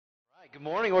Good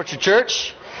morning, Orchard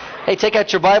Church. Hey, take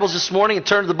out your Bibles this morning and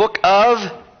turn to the book of,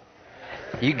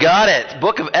 you got it,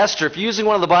 book of Esther. If you're using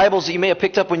one of the Bibles that you may have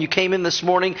picked up when you came in this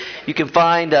morning, you can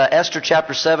find Esther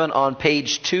chapter 7 on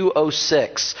page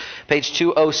 206. Page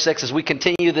 206 as we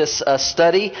continue this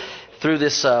study through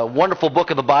this wonderful book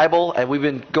of the Bible, and we've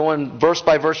been going verse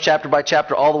by verse, chapter by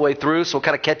chapter, all the way through, so we'll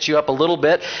kind of catch you up a little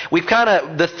bit.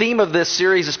 The theme of this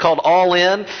series is called All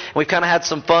In, and we've kind of had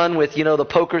some fun with, the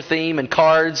poker theme and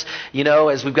cards,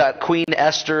 as we've got Queen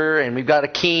Esther, and we've got a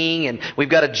king, and we've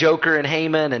got a Joker and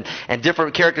Haman, and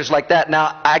different characters like that.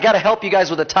 Now, I got to help you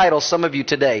guys with a title, some of you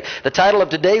today. The title of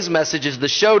today's message is The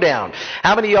Showdown.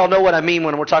 How many of y'all know what I mean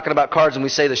when we're talking about cards and we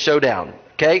say The Showdown?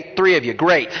 Okay, 3 of you.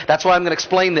 Great. That's why I'm going to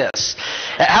explain this.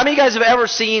 How many of you guys have ever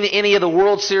seen any of the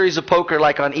World Series of Poker,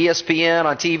 like on ESPN,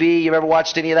 on TV? You've ever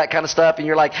watched any of that kind of stuff? And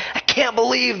you're like, I can't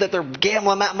believe that they're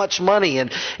gambling that much money.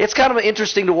 And it's kind of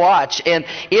interesting to watch. And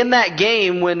in that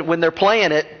game, when they're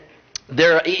playing it,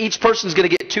 each person's going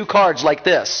to get 2 cards like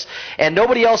this. And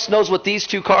nobody else knows what these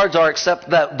 2 cards are except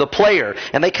the player.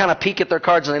 And they kind of peek at their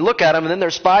cards and they look at them. And then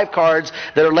there's 5 cards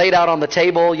that are laid out on the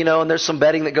table, and there's some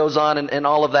betting that goes on and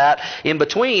all of that in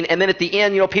between. And then at the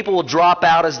end, people will drop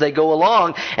out as they go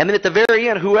along. And then at the very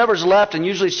end, whoever's left, and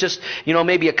usually it's just,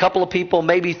 maybe a couple of people,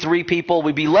 maybe 3 people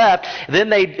would be left. Then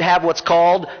they have what's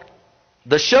called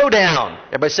the Showdown.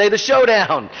 Everybody say the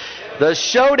Showdown. The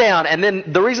Showdown. And then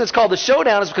the reason it's called the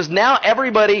Showdown is because now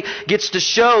everybody gets to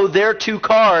show their 2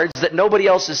 cards that nobody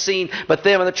else has seen but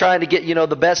them, and they're trying to get,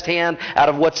 the best hand out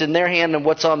of what's in their hand and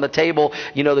what's on the table,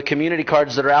 the community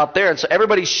cards that are out there. And so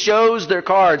everybody shows their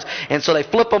cards, and so they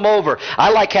flip them over.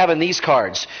 I like having these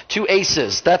cards, 2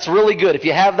 aces. That's really good. If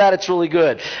you have that, it's really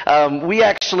good. We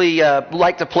actually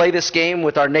like to play this game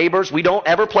with our neighbors. We don't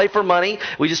ever play for money.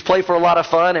 We just play for a lot of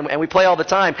fun, and we play all the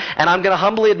time. And I'm going to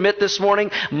humbly admit this morning,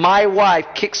 my wife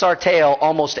kicks our tail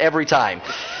almost every time.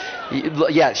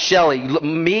 Yeah, Shelly,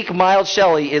 meek, mild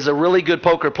Shelly is a really good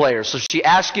poker player. So she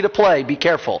asks you to play. Be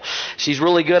careful. She's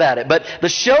really good at it. But the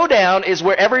Showdown is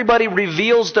where everybody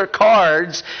reveals their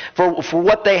cards for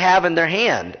what they have in their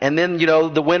hand. And then,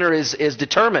 the winner is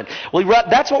determined. Well,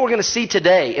 that's what we're going to see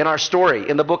today in our story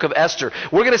in the book of Esther.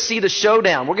 We're going to see the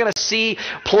Showdown. We're going to see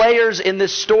players in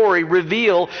this story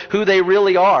reveal who they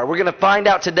really are. We're going to find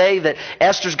out today that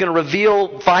Esther's going to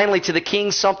reveal finally to the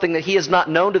king something that he has not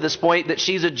known to this point, that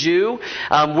she's a Jew.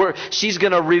 She's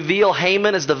going to reveal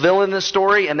Haman as the villain in this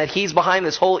story, and that he's behind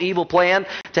this whole evil plan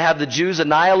to have the Jews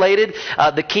annihilated.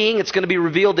 The king, it's going to be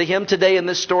revealed to him today in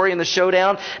this story, in the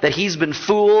Showdown, that he's been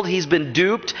fooled, he's been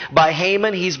duped by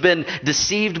Haman, he's been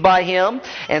deceived by him.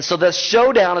 And so the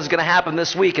Showdown is going to happen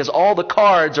this week as all the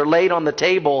cards are laid on the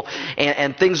table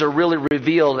and things are really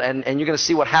revealed, and you're going to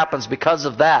see what happens because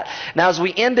of that. Now, as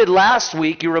we ended last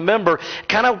week, you remember,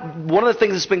 kind of one of the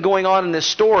things that's been going on in this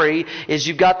story is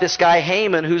you've got this guy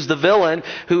Haman, who's the villain,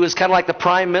 who is kind of like the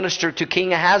prime minister to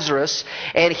King Ahasuerus,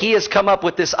 and he has come up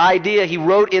with this idea. He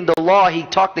wrote into law, he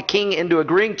talked the king into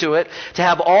agreeing to it, to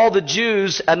have all the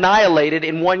Jews annihilated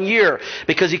in 1 year,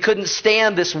 because he couldn't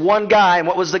stand this one guy. And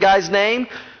what was the guy's name?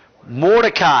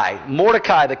 Mordecai,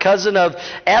 the cousin of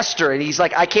Esther. And he's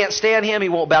like, I can't stand him. He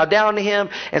won't bow down to him.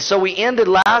 And so we ended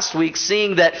last week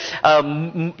seeing that,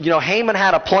 Haman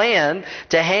had a plan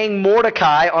to hang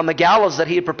Mordecai on the gallows that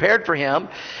he had prepared for him.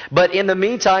 But in the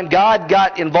meantime, God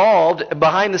got involved,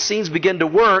 behind the scenes began to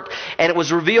work, and it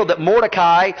was revealed that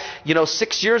Mordecai,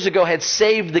 6 years ago had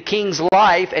saved the king's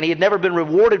life, and he had never been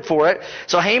rewarded for it.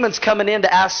 So Haman's coming in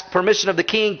to ask permission of the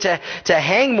king to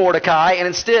hang Mordecai, and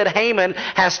instead Haman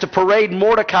has to parade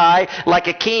Mordecai like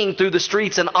a king through the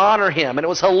streets and honor him. And it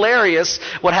was hilarious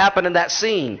what happened in that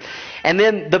scene. And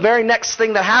then the very next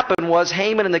thing that happened was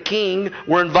Haman and the king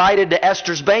were invited to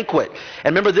Esther's banquet.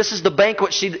 And remember, this is the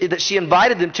banquet that she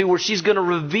invited them to, where she's going to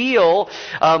reveal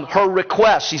her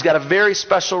request. She's got a very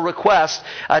special request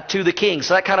to the king.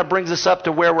 So that kind of brings us up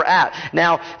to where we're at.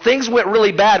 Now, things went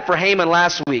really bad for Haman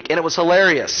last week, and it was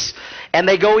hilarious. And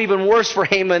they go even worse for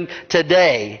Haman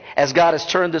today, as God has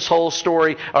turned this whole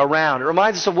story around. It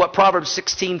reminds us of what Proverbs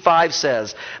 16:5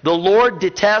 says. The Lord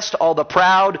detests all the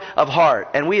proud of heart.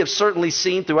 And we have certainly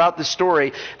seen throughout the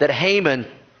story that Haman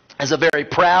is a very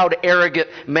proud, arrogant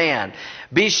man.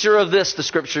 Be sure of this, the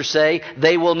scriptures say,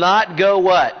 they will not go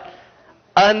what?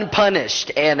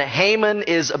 unpunished. And Haman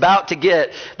is about to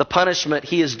get the punishment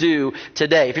he is due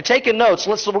today. If you're taking notes,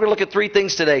 we're going to look at three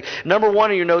things today. Number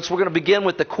one in your notes, we're going to begin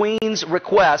with the queen's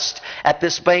request at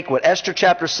this banquet. Esther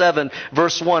chapter 7,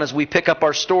 verse 1, as we pick up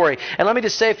our story. And let me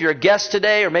just say, if you're a guest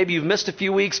today, or maybe you've missed a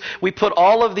few weeks, we put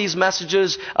all of these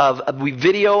messages, we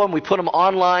video them, we put them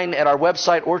online at our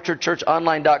website,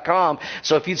 orchardchurchonline.com.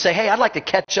 So if you'd say, hey, I'd like to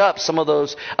catch up some of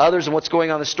those others and what's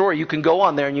going on in the story, you can go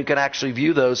on there and you can actually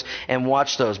view those and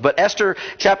watch those. But Esther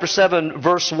chapter 7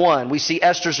 verse 1, we see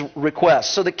Esther's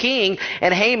request. So the king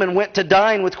and Haman went to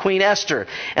dine with Queen Esther.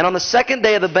 And on the second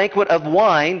day of the banquet of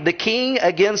wine, the king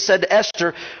again said to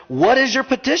Esther, what is your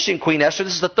petition, Queen Esther?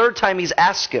 This is the third time he's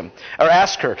asked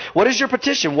her, what is your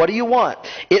petition? What do you want?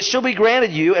 It shall be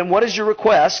granted you. And what is your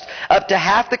request? Up to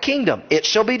half the kingdom. It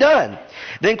shall be done.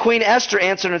 Then Queen Esther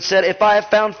answered and said, if I have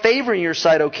found favor in your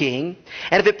sight, O king,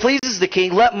 and if it pleases the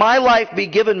king, let my life be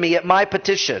given me at my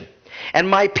petition, and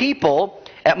my people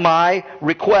at my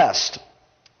request.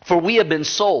 For we have been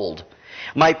sold,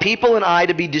 my people and I,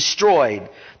 to be destroyed,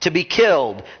 to be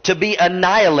killed, to be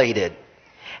annihilated.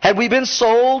 Had we been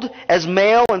sold as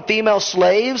male and female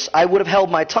slaves, I would have held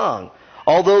my tongue,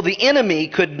 although the enemy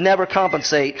could never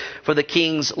compensate for the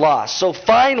king's loss. So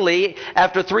finally,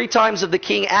 after 3 times of the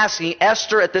king asking,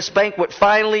 Esther at this banquet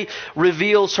finally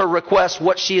reveals her request,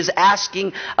 what she is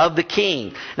asking of the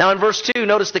king. Now in verse 2,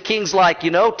 notice the king's like,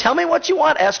 tell me what you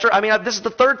want, Esther. I mean, this is the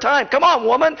 3rd time. Come on,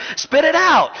 woman, spit it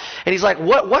out. And he's like,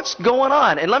 what's going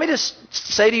on? And let me just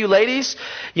say to you ladies,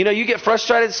 you get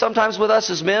frustrated sometimes with us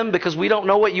as men because we don't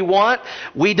know what you want.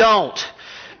 We don't.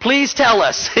 Please tell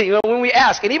us, when we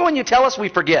ask. And even when you tell us, we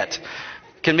forget.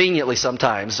 Conveniently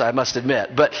sometimes, I must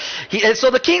admit. And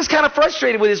so the king's kind of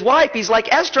frustrated with his wife. He's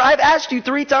like, Esther, I've asked you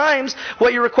 3 times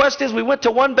what your request is. We went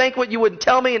to one banquet, you wouldn't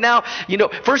tell me. And now,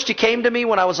 first you came to me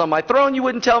when I was on my throne, you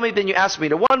wouldn't tell me. Then you asked me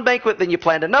to one banquet, then you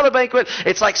planned another banquet.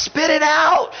 It's like, spit it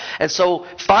out. And so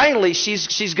finally,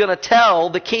 she's going to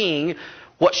tell the king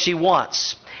what she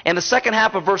wants. And the second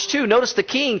half of verse 2, notice the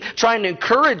king trying to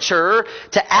encourage her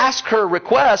to ask her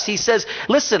request. He says,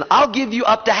 listen, I'll give you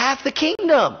up to half the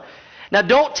kingdom. Now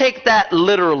don't take that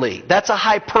literally. That's a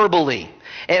hyperbole.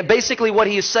 And basically what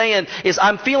he is saying is,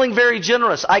 I'm feeling very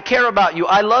generous. I care about you.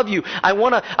 I love you. I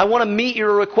want to meet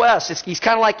your request. He's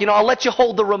kind of like, I'll let you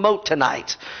hold the remote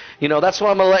tonight. That's what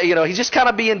I'm going to let he's just kind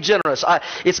of being generous.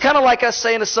 It's kind of like us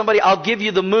saying to somebody, I'll give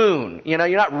you the moon. You're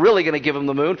not really going to give him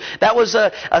the moon. That was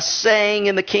a saying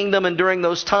in the kingdom and during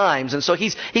those times. And so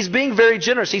he's being very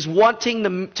generous. He's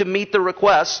wanting to meet the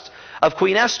request of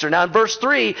Queen Esther. Now in verse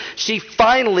 3, she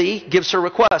finally gives her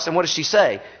request. And what does she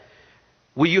say?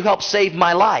 Will you help save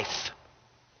my life?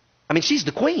 I mean, she's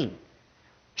the queen.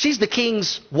 She's the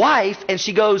king's wife, and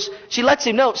she lets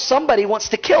him know somebody wants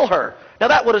to kill her. Now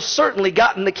that would have certainly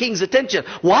gotten the king's attention.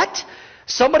 What?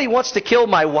 Somebody wants to kill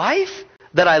my wife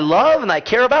that I love and I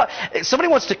care about? Somebody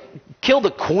wants to kill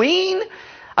the queen?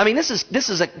 I mean, this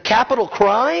is a capital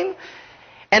crime.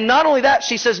 And not only that,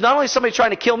 she says, not only is somebody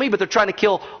trying to kill me, but they're trying to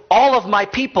kill all of my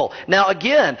people. Now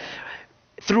again,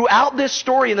 throughout this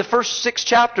story in the first 6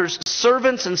 chapters,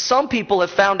 servants and some people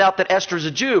have found out that Esther is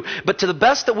a Jew. But to the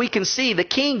best that we can see, the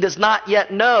king does not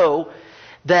yet know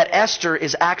that Esther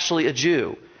is actually a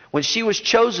Jew. When she was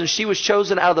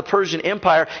chosen out of the Persian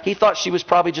Empire. He thought she was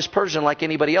probably just Persian like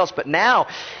anybody else. But now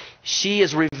she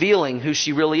is revealing who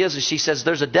she really is. And she says,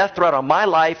 there's a death threat on my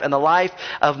life and the life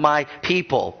of my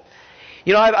people.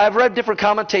 I've read different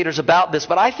commentators about this,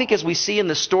 but I think as we see in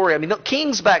the story, the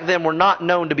kings back then were not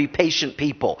known to be patient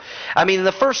people.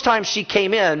 The first time she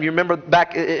came in, you remember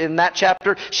back in that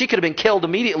chapter, she could have been killed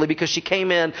immediately because she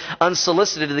came in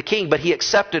unsolicited to the king, but he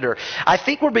accepted her. I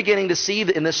think we're beginning to see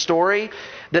in this story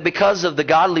that because of the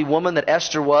godly woman that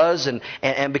Esther was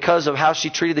and because of how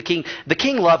she treated the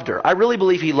king loved her. I really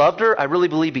believe he loved her. I really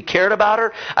believe he cared about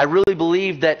her. I really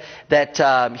believe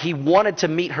that he wanted to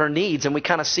meet her needs, and we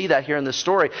kind of see that here in the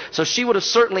story. So she would have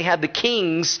certainly had the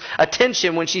king's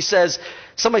attention when she says,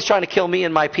 somebody's trying to kill me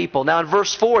and my people. Now in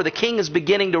verse 4, the king is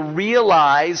beginning to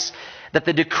realize that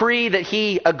the decree that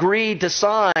he agreed to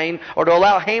sign or to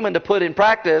allow Haman to put in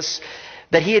practice,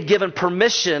 that he had given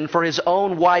permission for his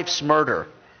own wife's murder.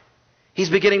 He's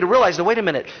beginning to realize, now wait a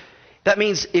minute, that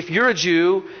means if you're a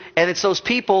Jew and it's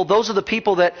those are the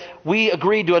people that we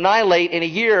agreed to annihilate in a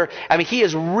year. He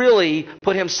has really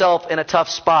put himself in a tough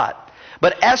spot.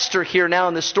 But Esther here now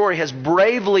in this story has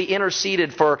bravely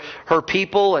interceded for her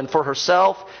people and for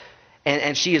herself.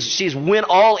 And she's went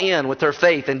all in with her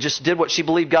faith and just did what she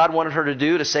believed God wanted her to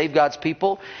do to save God's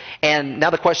people. And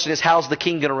now the question is, how's the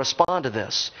king going to respond to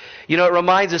this? You know, it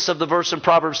reminds us of the verse in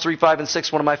Proverbs 3, 5, and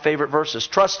 6, one of my favorite verses.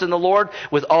 Trust in the Lord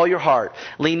with all your heart.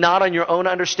 Lean not on your own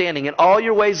understanding. In all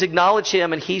your ways acknowledge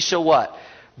Him, and He shall what?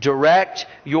 Direct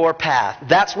your path.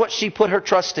 That's what she put her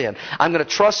trust in. I'm going to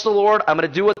trust the Lord. I'm going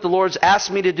to do what the Lord's asked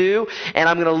me to do. And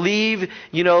I'm going to leave,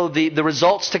 the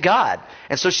results to God.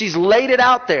 And so she's laid it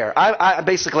out there.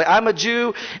 Basically, I'm a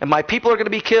Jew and my people are going to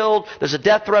be killed. There's a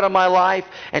death threat on my life.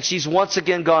 And she's once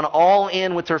again gone all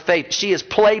in with her faith. She has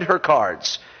played her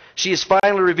cards. She has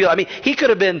finally revealed. I mean, he could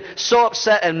have been so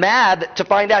upset and mad to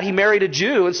find out he married a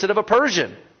Jew instead of a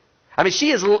Persian. I mean, she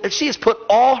has put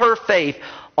all her faith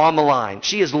on the line.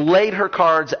 She has laid her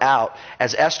cards out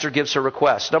as Esther gives her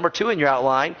request. Number 2 in your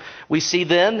outline, we see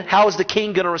then, how is the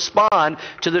king going to respond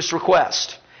to this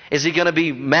request? Is he going to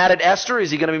be mad at Esther?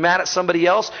 Is he going to be mad at somebody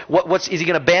else? Is he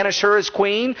going to banish her as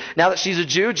queen now that she's a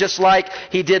Jew, just like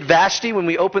he did Vashti when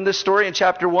we opened this story in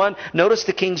chapter 1? Notice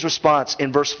the king's response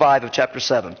in verse 5 of chapter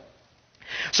 7.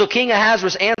 So King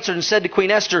Ahasuerus answered and said to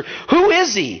Queen Esther, "Who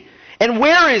is he? And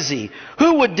where is he?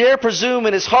 Who would dare presume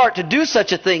in his heart to do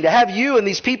such a thing, to have you and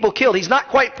these people killed?" He's not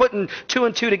quite putting 2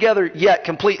 and 2 together yet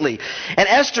completely. And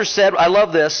Esther said, I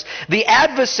love this, "The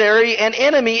adversary and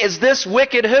enemy is this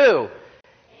wicked who?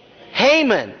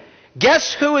 Haman.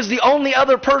 Guess who is the only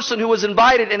other person who was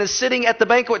invited and is sitting at the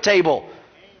banquet table?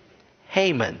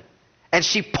 Haman." And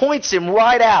she points him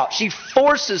right out. She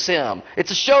forces him.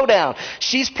 It's a showdown.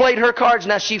 She's played her cards.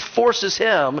 Now she forces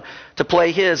him to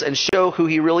play his and show who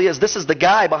he really is. This is the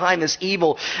guy behind this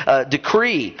evil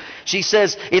decree. She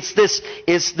says it's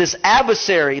this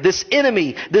adversary, this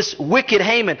enemy, this wicked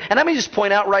Haman. And let me just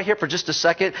point out right here for just a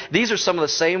second. These are some of the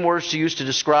same words she used to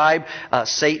describe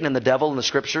Satan and the devil in the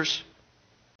Scriptures.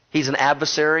 He's an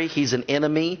adversary. He's an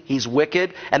enemy. He's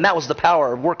wicked. And that was the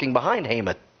power of working behind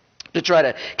Haman to try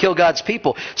to kill God's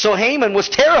people. So Haman was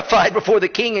terrified before the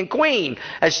king and queen,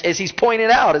 as he's pointed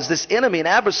out, as this enemy and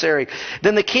adversary.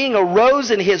 Then the king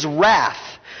arose in his wrath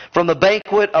from the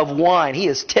banquet of wine. He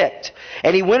is ticked.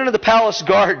 And he went into the palace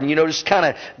garden, just kind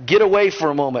of get away for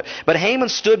a moment. But Haman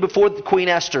stood before Queen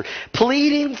Esther,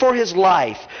 pleading for his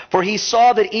life, for he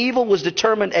saw that evil was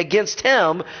determined against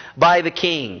him by the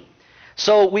king.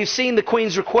 So we've seen the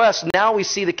queen's request. Now we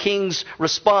see the king's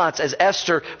response as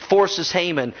Esther forces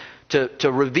Haman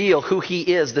to reveal who he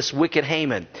is, this wicked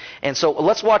Haman. And so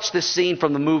let's watch this scene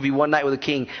from the movie One Night with the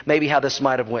King, maybe how this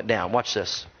might have went down. Watch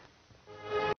this.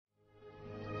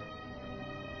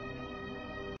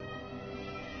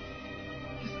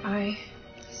 If I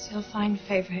still find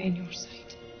favor in your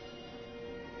sight,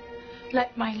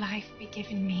 let my life be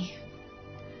given me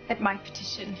at my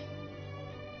petition,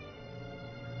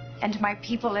 and my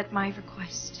people at my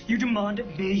request. You demand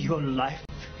of me your life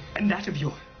and that of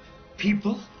your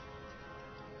people?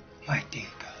 My dear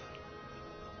girl,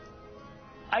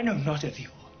 I know not of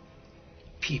your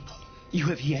people. You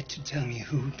have yet to tell me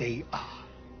who they are.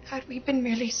 Had we been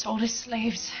merely sold as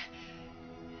slaves,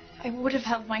 I would have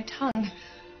held my tongue.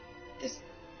 This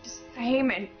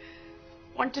Haman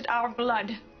wanted our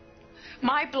blood.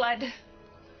 My blood.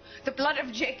 The blood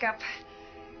of Jacob.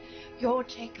 Your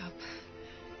Jacob.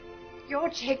 Your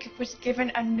Jacob was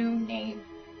given a new name.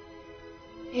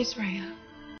 Israel.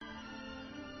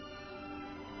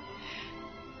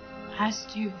 As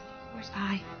too was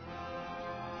I.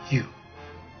 You,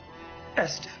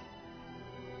 Esther,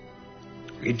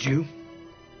 a Jew?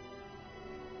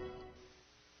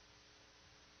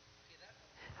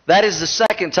 That is the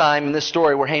second time in this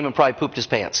story where Haman probably pooped his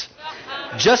pants.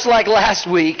 Just like last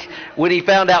week when he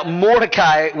found out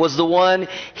Mordecai was the one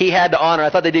he had to honor. I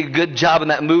thought they did a good job in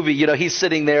that movie. He's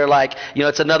sitting there like,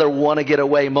 it's another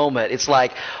wanna-get-away moment. It's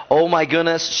like, oh my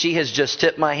goodness, she has just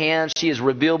tipped my hand. She has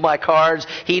revealed my cards.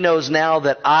 He knows now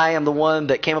that I am the one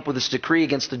that came up with this decree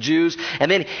against the Jews.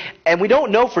 And we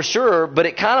don't know for sure, but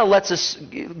it kind of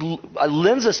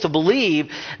lends us to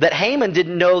believe that Haman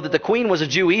didn't know that the queen was a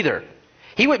Jew either.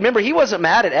 Remember, he wasn't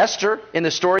mad at Esther in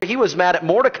the story. He was mad at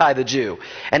Mordecai the Jew.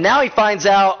 And now he finds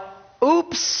out,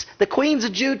 oops, the queen's a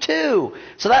Jew too.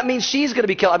 So that means she's going to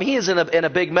be killed. I mean, he is in a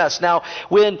big mess. Now,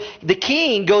 when the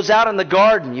king goes out in the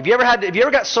garden, have you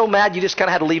ever got so mad you just kind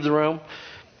of had to leave the room?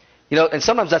 And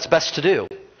sometimes that's best to do.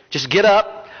 Just get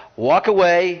up, walk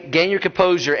away, gain your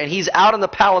composure, and he's out in the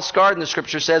palace garden, the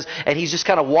scripture says, and he's just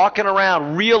kind of walking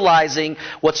around realizing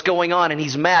what's going on, and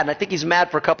he's mad. And I think he's mad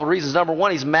for a couple of reasons. Number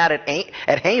one, he's mad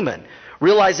at Haman,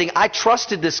 realizing I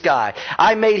trusted this guy.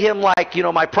 I made him like,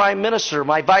 my prime minister,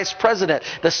 my vice president,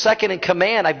 the second in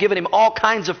command. I've given him all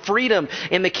kinds of freedom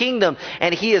in the kingdom.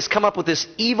 And he has come up with this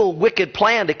evil, wicked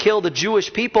plan to kill the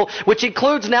Jewish people, which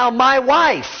includes now my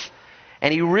wife.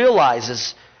 And he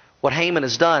realizes what Haman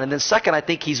has done. And then second, I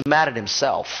think he's mad at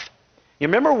himself. You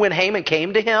remember when Haman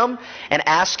came to him and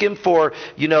asked him for,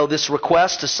 this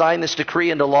request to sign this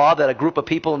decree into law that a group of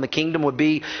people in the kingdom would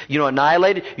be,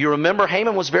 annihilated? You remember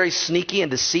Haman was very sneaky and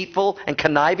deceitful and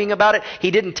conniving about it. He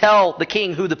didn't tell the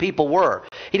king who the people were.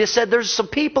 He just said, there's some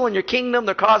people in your kingdom,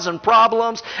 they're causing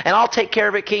problems, and I'll take care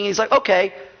of it, king. He's like,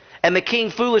 okay. And the king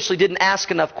foolishly didn't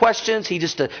ask enough questions. He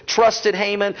just trusted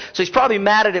Haman. So he's probably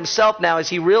mad at himself now as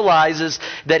he realizes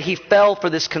that he fell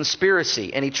for this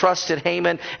conspiracy. And he trusted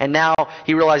Haman. And now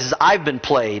he realizes, I've been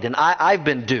played and I've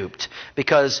been duped.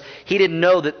 Because he didn't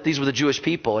know that these were the Jewish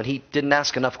people. And he didn't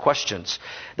ask enough questions.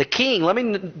 The king, let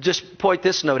me just point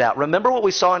this note out. Remember what we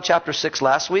saw in chapter 6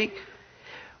 last week?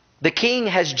 The king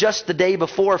has just the day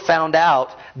before found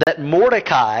out that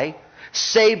Mordecai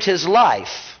saved his life.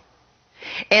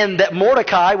 And that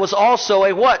Mordecai was also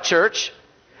a what, church?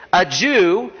 A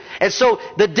Jew. And so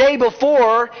the day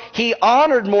before, he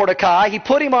honored Mordecai. He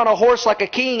put him on a horse like a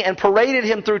king and paraded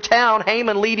him through town,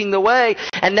 Haman leading the way.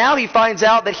 And now he finds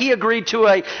out that he agreed to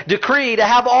a decree to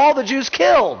have all the Jews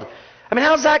killed. I mean,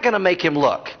 how's that going to make him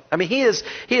look? I mean, he is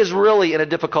really in a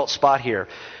difficult spot here.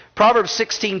 Proverbs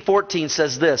 16:14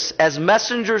 says this, as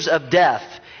messengers of death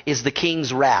is the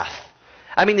king's wrath.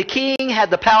 I mean, the king had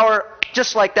the power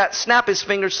just like that, snap his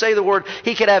fingers, say the word,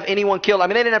 he could have anyone killed. I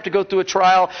mean, they didn't have to go through a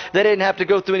trial. They didn't have to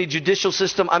go through any judicial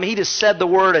system. I mean, he just said the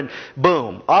word and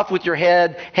boom, off with your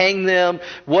head, hang them,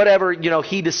 whatever,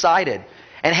 he decided.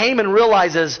 And Haman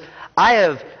realizes, I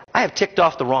have ticked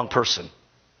off the wrong person.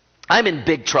 I'm in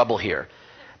big trouble here.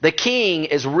 The king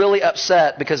is really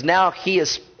upset because now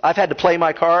I've had to play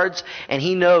my cards, and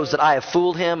he knows that I have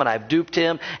fooled him, and I have duped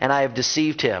him, and I have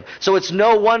deceived him. So it's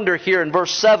no wonder here in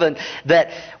verse 7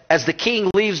 that as the king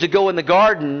leaves to go in the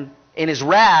garden in his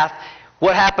wrath,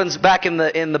 what happens back in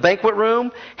the banquet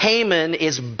room? Haman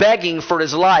is begging for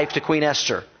his life to Queen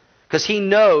Esther because he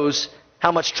knows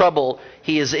how much trouble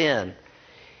he is in.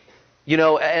 And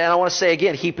I want to say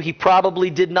again, he probably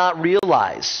did not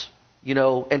realize,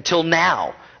 until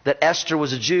now, that Esther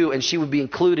was a Jew and she would be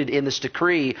included in this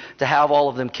decree to have all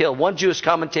of them killed. One Jewish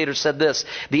commentator said this,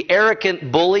 the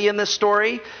arrogant bully in this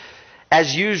story,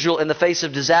 as usual in the face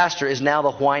of disaster, is now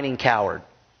the whining coward.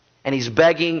 And he's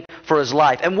begging for his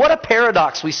life. And what a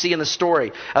paradox we see in the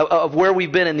story of where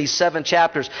we've been in these 7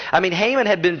 chapters. I mean, Haman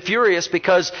had been furious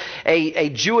because a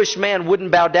Jewish man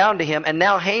wouldn't bow down to him. And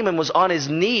now Haman was on his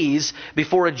knees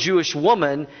before a Jewish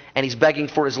woman and he's begging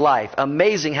for his life.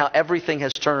 Amazing how everything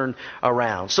has turned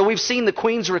around. So we've seen the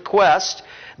queen's request,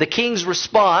 the king's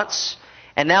response,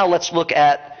 and now let's look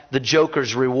at the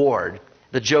joker's reward.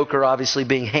 The joker obviously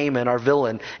being Haman, our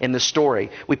villain in the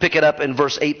story. We pick it up in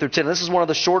verse 8 through 10. This is one of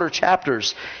the shorter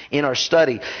chapters in our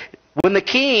study. When the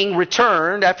king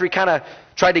returned, after he kind of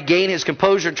tried to gain his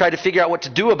composure and tried to figure out what to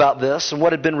do about this and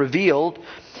what had been revealed,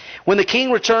 when the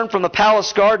king returned from the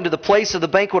palace garden to the place of the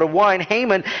banquet of wine,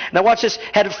 Haman, now watch this,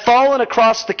 had fallen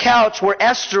across the couch where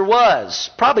Esther was,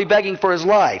 probably begging for his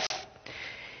life.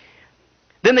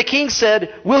 Then the king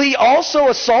said, will he also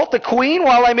assault the queen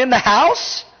while I'm in the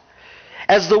house?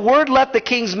 As the word left the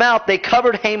king's mouth, they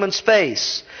covered Haman's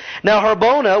face. Now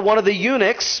Harbona, one of the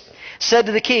eunuchs, said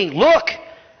to the king, look,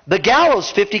 the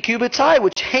gallows 50 cubits high,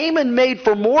 which Haman made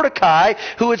for Mordecai,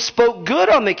 who had spoke good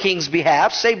on the king's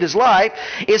behalf, saved his life,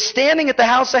 is standing at the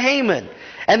house of Haman.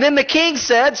 And then the king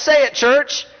said, say it,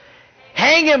 church,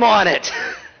 hang him on it.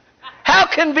 How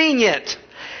convenient.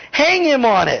 Hang him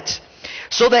on it.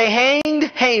 So they hanged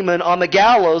Haman on the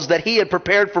gallows that he had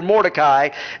prepared for Mordecai.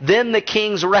 Then the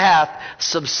king's wrath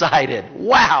subsided.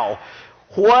 Wow!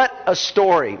 What a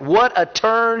story. What a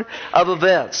turn of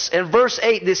events. In verse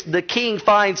 8, the king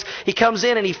comes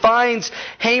in and he finds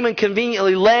Haman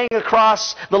conveniently laying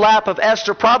across the lap of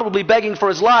Esther, probably begging for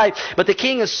his life. But the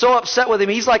king is so upset with him.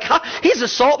 He's like, he's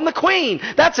assaulting the queen.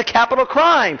 That's a capital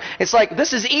crime. It's like,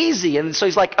 this is easy. And so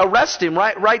he's like, arrest him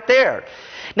right there.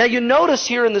 Now you notice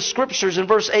here in the scriptures in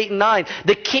verse 8 and 9,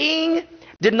 the king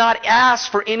did not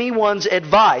ask for anyone's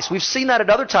advice. We've seen that at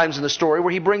other times in the story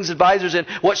where he brings advisors in.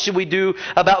 What should we do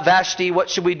about Vashti? What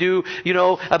should we do,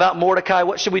 about Mordecai?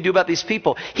 What should we do about these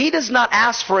people? He does not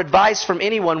ask for advice from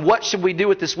anyone. What should we do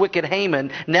with this wicked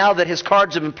Haman now that his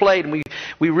cards have been played and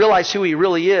we realize who he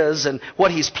really is and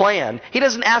what he's planned? He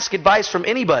doesn't ask advice from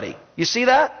anybody. You see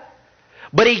that?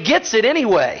 But he gets it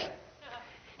anyway.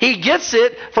 He gets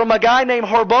it from a guy named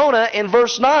Harbona in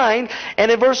verse 9.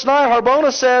 And in verse 9,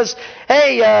 Harbona says,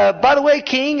 hey, by the way,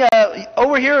 king,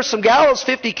 over here are some gallows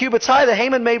 50 cubits high that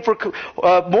Haman made for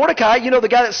Mordecai, you know, the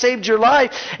guy that saved your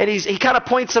life. And he kind of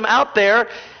points him out there.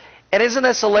 And isn't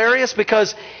this hilarious?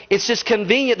 Because it's just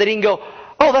convenient that he can go,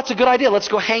 oh, that's a good idea. Let's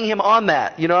go hang him on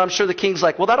that. You know, I'm sure the king's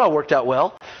like, well, that all worked out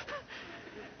well.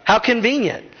 How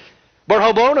convenient. But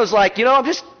Harbona's like, you know, I'm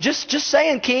just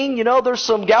saying, king, you know, there's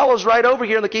some gallows right over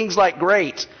here. And the king's like,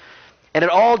 great. And it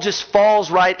all just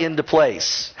falls right into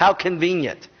place. How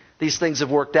convenient these things have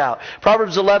worked out.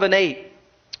 Proverbs 11:8.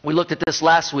 We looked at this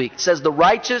last week. It says, the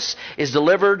righteous is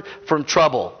delivered from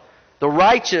trouble. The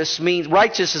righteous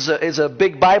is a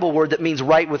big Bible word that means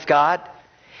right with God.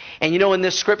 And you know, in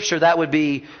this scripture, that would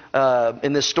be,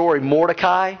 in this story,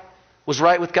 Mordecai was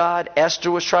right with God. Esther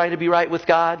was trying to be right with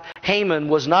God. Haman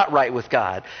was not right with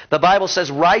God. The Bible says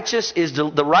the righteous is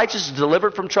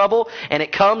delivered from trouble, and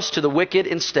it comes to the wicked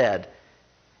instead.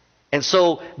 And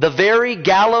so the very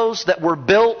gallows that were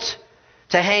built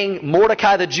to hang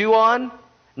Mordecai the Jew on,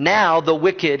 now the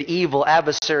wicked, evil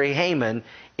adversary Haman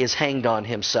is hanged on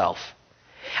himself.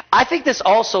 I think this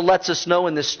also lets us know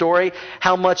in this story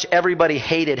how much everybody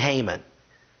hated Haman.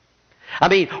 I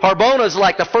mean, Harbona's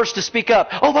like the first to speak up.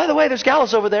 Oh, by the way, there's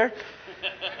gallows over there.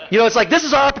 You know, it's like, this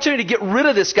is our opportunity to get rid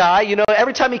of this guy. You know,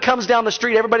 every time he comes down the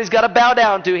street, everybody's got to bow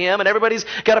down to him and everybody's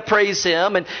got to praise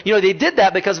him. And, you know, they did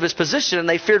that because of his position and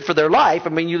they feared for their life. I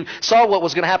mean, you saw what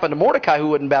was going to happen to Mordecai who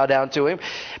wouldn't bow down to him.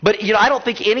 But, you know, I don't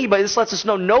think anybody, this lets us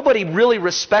know, nobody really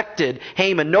respected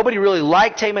Haman. Nobody really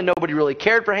liked Haman. Nobody really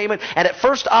cared for Haman. And at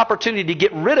first opportunity to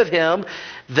get rid of him,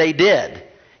 they did.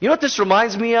 You know what this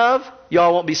reminds me of?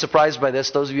 Y'all won't be surprised by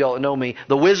this, those of y'all that know me.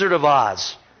 The Wizard of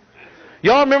Oz.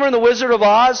 Y'all remember in The Wizard of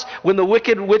Oz, when the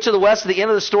Wicked Witch of the West, at the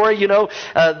end of the story, you know,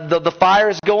 the fire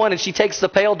is going and she takes the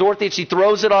pail, Dorothy, and she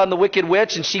throws it on the Wicked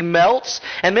Witch and she melts.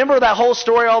 And remember that whole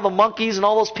story, all the monkeys and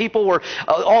all those people were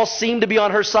all seemed to be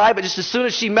on her side, but just as soon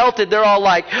as she melted, they're all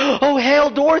like, oh, hail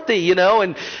Dorothy, you know.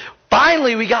 And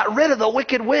finally we got rid of the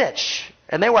Wicked Witch.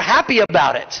 And they were happy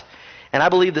about it. And I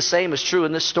believe the same is true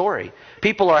in this story.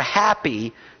 People are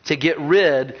happy to get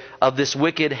rid of this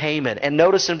wicked Haman. And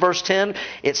notice in verse 10,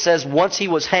 it says, once he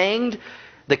was hanged,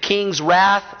 the king's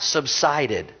wrath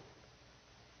subsided.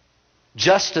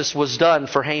 Justice was done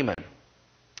for Haman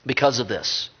because of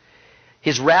this.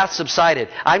 His wrath subsided.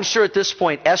 I'm sure at this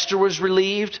point Esther was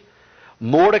relieved.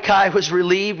 Mordecai was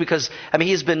relieved because, I mean,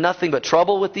 he's been nothing but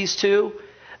trouble with these two.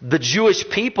 The Jewish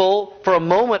people, for a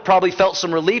moment, probably felt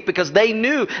some relief because they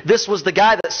knew this was the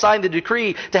guy that signed the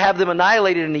decree to have them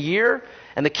annihilated in a year,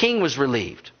 and the king was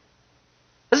relieved.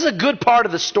 This is a good part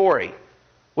of the story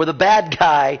where the bad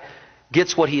guy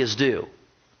gets what he is due.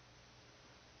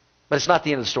 But it's not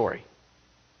the end of the story.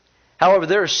 However,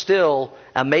 there is still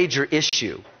a major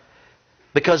issue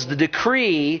because the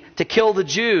decree to kill the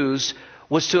Jews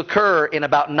was to occur in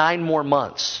about 9 more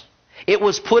months. It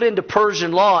was put into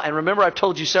Persian law, and remember I've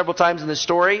told you several times in this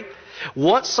story,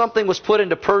 once something was put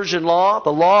into Persian law,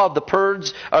 the law of the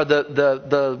Persians, or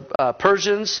the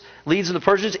Persians, leads of the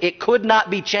Persians, it could not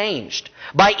be changed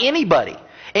by anybody,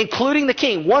 including the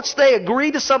king. Once they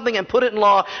agreed to something and put it in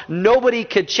law, nobody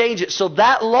could change it. So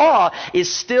that law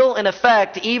is still in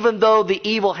effect, even though the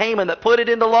evil Haman that put it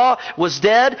into law was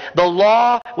dead, the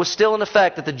law was still in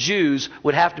effect that the Jews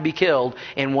would have to be killed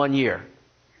in 1 year.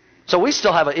 So we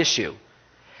still have an issue.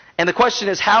 And the question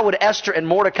is, how would Esther and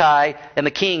Mordecai and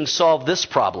the king solve this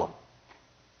problem?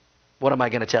 What am I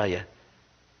going to tell you?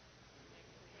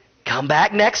 Come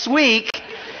back next week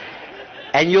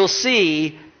and you'll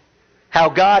see how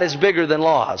God is bigger than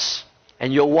laws.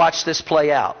 And you'll watch this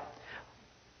play out.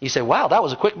 You say, wow, that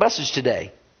was a quick message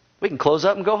today. We can close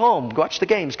up and go home. Watch the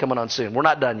games coming on soon. We're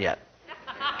not done yet.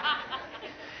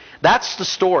 That's the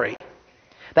story.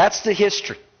 That's the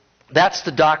history. That's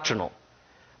the doctrinal.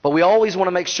 But we always want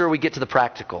to make sure we get to the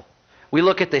practical. We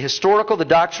look at the historical, the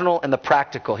doctrinal, and the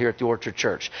practical here at the Orchard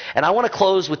Church. And I want to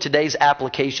close with today's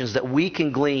applications that we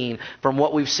can glean from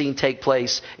what we've seen take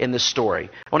place in this story.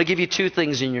 I want to give you 2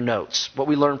 things in your notes, what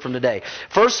we learned from today.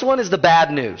 First one is the bad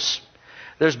news.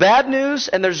 There's bad news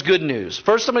and there's good news.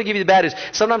 First, I'm going to give you the bad news.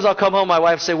 Sometimes I'll come home, my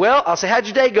wife will say, well, I'll say, how'd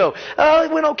your day go? Oh,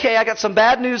 it went okay. I got some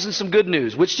bad news and some good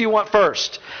news. Which do you want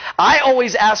first? I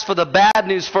always ask for the bad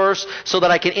news first so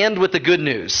that I can end with the good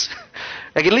news.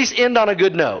 I can at least end on a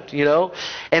good note, you know.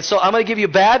 And so I'm going to give you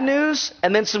bad news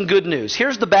and then some good news.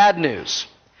 Here's the bad news.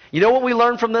 You know what we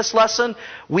learned from this lesson?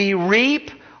 We reap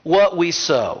what we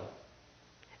sow.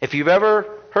 If you've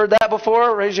ever heard that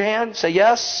before, raise your hand. Say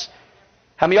yes.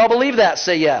 How many of y'all believe that?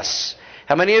 Say yes.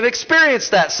 How many have experienced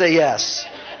that? Say yes.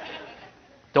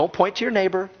 Don't point to your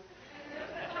neighbor.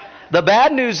 The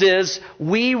bad news is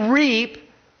we reap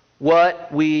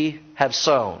what we have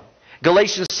sown.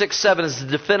 Galatians 6:7 is the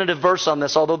definitive verse on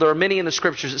this, although there are many in the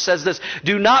Scriptures. It says this,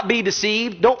 do not be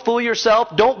deceived, don't fool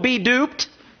yourself, don't be duped.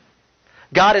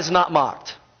 God is not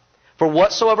mocked. For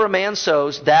whatsoever a man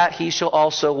sows, that he shall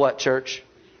also, what, church?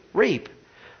 Reap.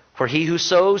 For he who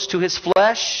sows to his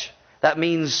flesh, that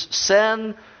means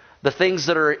sin, the things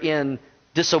that are in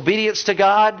disobedience to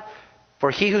God.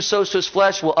 For he who sows to his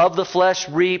flesh will of the flesh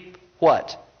reap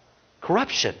what?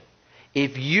 Corruption.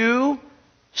 If you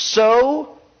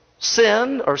sow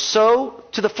sin or sow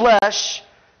to the flesh,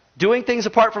 doing things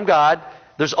apart from God,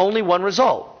 there's only one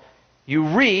result. You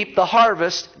reap the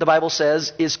harvest, the Bible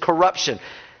says, is corruption.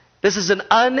 This is an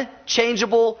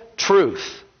unchangeable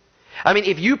truth. I mean,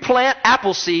 if you plant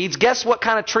apple seeds, guess what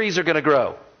kind of trees are going to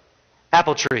grow?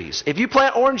 Apple trees. If you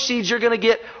plant orange seeds, you're going to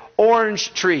get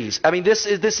orange trees. I mean, this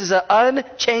is an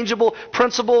unchangeable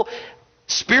principle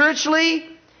spiritually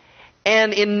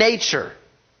and in nature.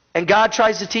 And God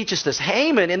tries to teach us this.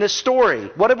 Haman in this story,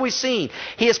 what have we seen?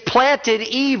 He has planted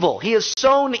evil. He has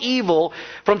sown evil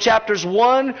from chapters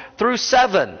 1 through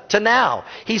 7 to now.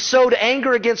 He sowed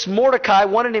anger against Mordecai,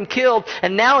 wanted him killed,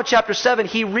 and now in chapter 7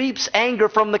 he reaps anger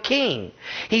from the king.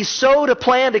 He sowed a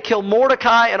plan to kill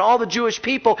Mordecai and all the Jewish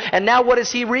people, and now what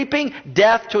is he reaping?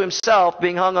 Death to himself,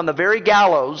 being hung on the very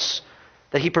gallows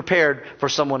that he prepared for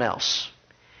someone else.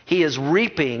 He is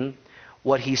reaping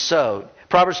what he sowed.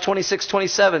 Proverbs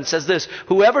 26:27 says this,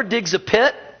 whoever digs a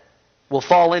pit will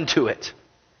fall into it,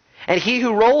 and he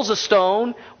who rolls a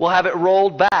stone will have it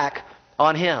rolled back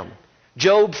on him.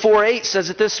 Job 4:8 says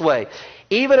it this way,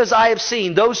 even as I have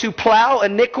seen, those who plow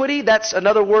iniquity, that's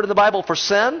another word in the Bible for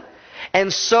sin,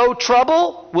 and sow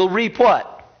trouble will reap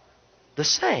what? The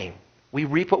same. We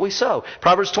reap what we sow.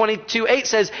 Proverbs 22:8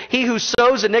 says, he who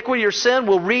sows iniquity or sin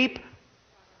will reap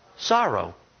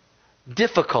sorrow,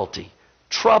 difficulty,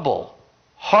 trouble,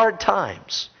 hard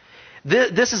times.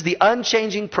 This is the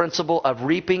unchanging principle of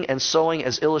reaping and sowing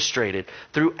as illustrated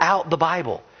throughout the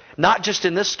Bible. Not just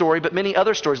in this story, but many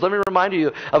other stories. Let me remind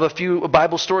you of a few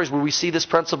Bible stories where we see this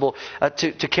principle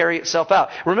to carry itself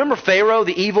out. Remember Pharaoh,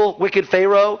 the evil, wicked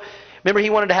Pharaoh? Remember he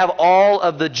wanted to have all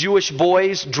of the Jewish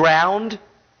boys drowned,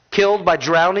 killed by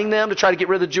drowning them to try to get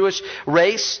rid of the Jewish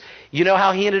race. You know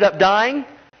how he ended up dying?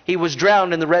 He was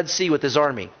drowned in the Red Sea with his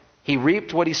army. He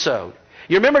reaped what he sowed.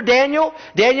 You remember Daniel?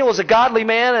 Daniel was a godly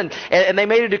man, and they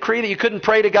made a decree that you couldn't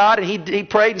pray to God, and he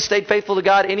prayed and stayed faithful to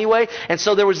God anyway. And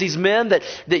so there was these men that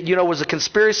was a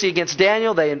conspiracy against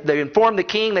Daniel. They informed the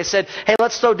king. They said, hey,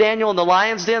 let's throw Daniel in the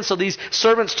lion's den. So these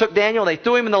servants took Daniel, and they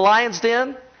threw him in the lion's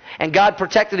den. And God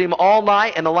protected him all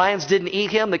night, and the lions didn't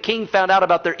eat him. The king found out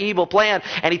about their evil plan,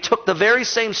 and he took the very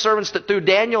same servants that threw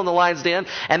Daniel in the lion's den,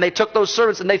 and they took those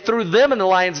servants and they threw them in the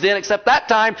lion's den, except that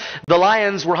time the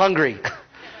lions were hungry.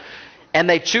 And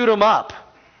they chewed them up.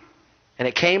 And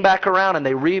it came back around and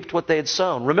they reaped what they had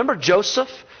sown. Remember Joseph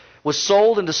was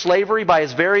sold into slavery by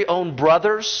his very own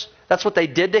brothers? That's what they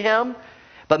did to him.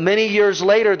 But many years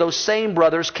later, those same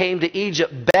brothers came to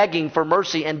Egypt begging for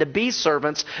mercy and to be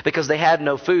servants because they had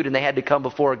no food and they had to come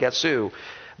before, guess who?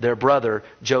 Their brother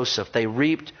Joseph. They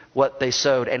reaped what they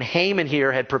sowed. And Haman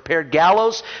here had prepared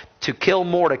gallows to kill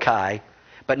Mordecai,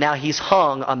 but now he's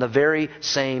hung on the very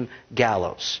same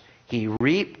gallows. He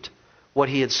reaped what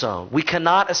he had sown. We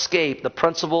cannot escape the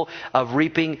principle of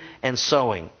reaping and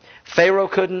sowing. Pharaoh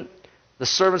couldn't. The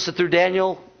servants that threw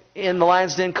Daniel in the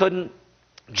lion's den couldn't.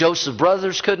 Joseph's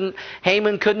brothers couldn't.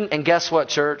 Haman couldn't. And guess what,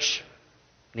 church?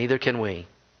 Neither can we.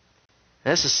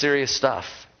 And this is serious stuff.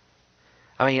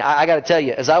 I mean, I got to tell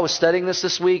you, as I was studying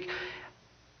this week,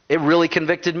 it really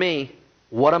convicted me.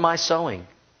 What am I sowing?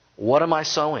 What am I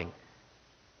sowing?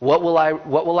 What will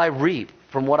I reap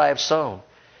from what I have sown?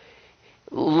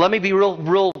 Let me be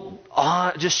real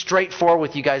just straightforward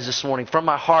with you guys this morning from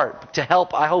my heart to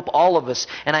help, I hope, all of us,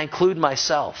 and I include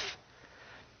myself.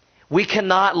 We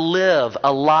cannot live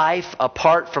a life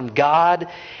apart from God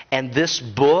and this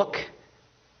book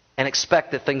and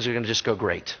expect that things are going to just go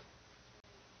great.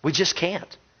 We just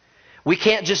can't. We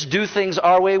can't just do things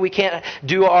our way. We can't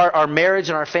do our marriage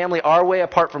and our family our way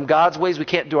apart from God's ways. We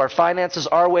can't do our finances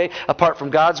our way apart from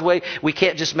God's way. We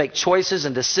can't just make choices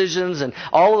and decisions and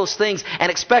all of those things and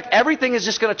expect everything is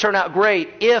just going to turn out great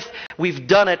if we've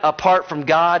done it apart from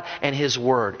God and His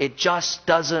Word. It just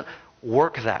doesn't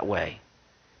work that way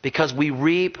because we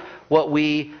reap what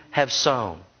we have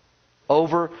sown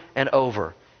over and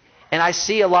over. And I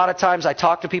see a lot of times, I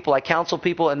talk to people, I counsel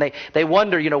people, and they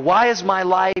wonder, why is my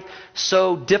life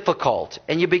so difficult?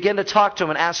 And you begin to talk to them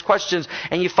and ask questions,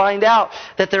 and you find out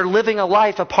that they're living a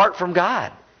life apart from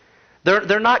God.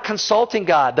 They're not consulting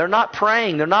God. They're not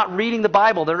praying. They're not reading the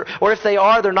Bible. Or if they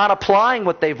are, they're not applying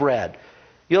what they've read.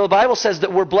 You know, the Bible says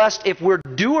that we're blessed if we're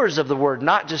doers of the Word,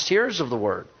 not just hearers of the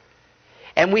Word.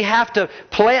 And we have to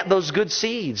plant those good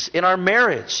seeds in our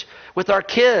marriage, with our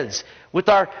kids, with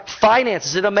our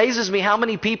finances. It amazes me how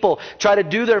many people try to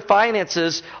do their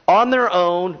finances on their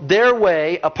own, their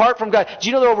way, apart from God. Do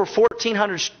you know there are over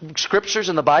 1,400 scriptures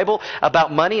in the Bible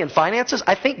about money and finances?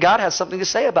 I think God has something to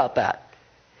say about that.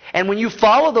 And when you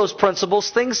follow those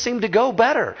principles, things seem to go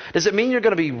better. Does it mean you're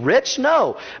going to be rich?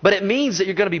 No. But it means that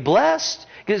you're going to be blessed.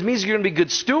 It means you're going to be a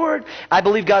good steward. I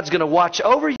believe God's going to watch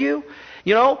over you.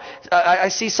 You know, I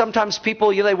see sometimes people,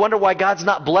 they wonder why God's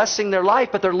not blessing their life,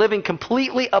 but they're living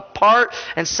completely apart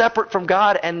and separate from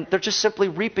God, and they're just simply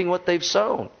reaping what they've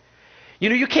sown. You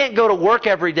know, you can't go to work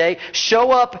every day, show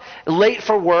up late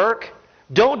for work,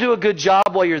 don't do a good job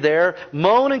while you're there,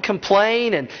 moan and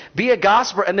complain and be a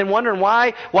gossiper, and then wondering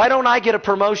why don't I get a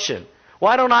promotion?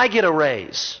 Why don't I get a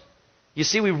raise? You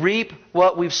see, we reap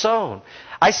what we've sown.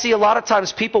 I see a lot of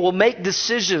times people will make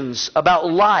decisions about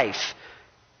life,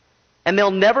 and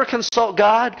they'll never consult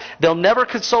God, they'll never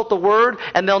consult the Word,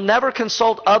 and they'll never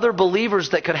consult other believers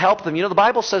that could help them. You know, the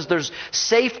Bible says there's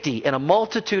safety in a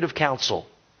multitude of counsel,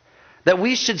 that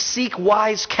we should seek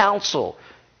wise counsel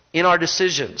in our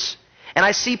decisions. And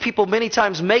I see people many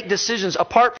times make decisions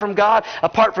apart from God,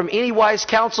 apart from any wise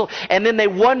counsel, and then they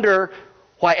wonder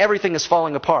why everything is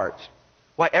falling apart,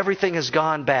 why everything has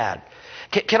gone bad.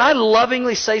 Can I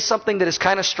lovingly say something that is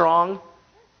kind of strong?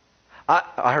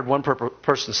 I heard one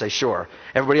person say, sure.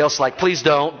 Everybody else like, please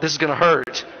don't. This is going to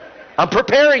hurt. I'm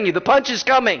preparing you. The punch is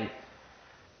coming.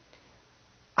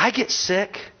 I get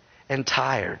sick and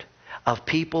tired of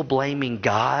people blaming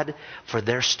God for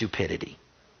their stupidity.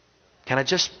 Can I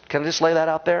just lay that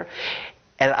out there?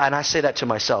 And I say that to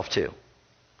myself too.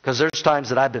 Because there's times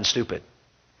that I've been stupid.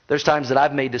 There's times that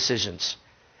I've made decisions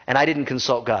and I didn't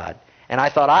consult God. And I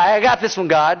thought, I got this one,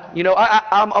 God. You know,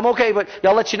 I'm okay, but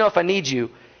I'll let you know if I need you.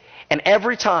 And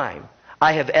every time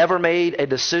I have ever made a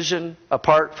decision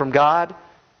apart from God,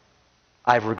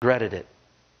 I've regretted it.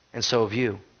 And so have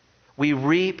you. We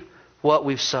reap what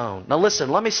we've sown. Now listen,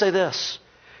 let me say this.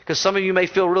 Because some of you may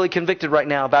feel really convicted right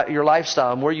now about your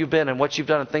lifestyle and where you've been and what you've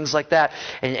done and things like that.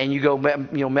 And you go,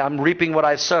 I'm reaping what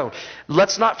I've sown.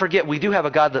 Let's not forget, we do have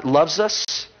a God that loves us,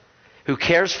 who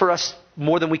cares for us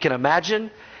more than we can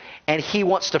imagine. And He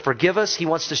wants to forgive us. He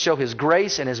wants to show His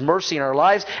grace and His mercy in our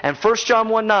lives. And 1 John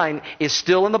 1:9 is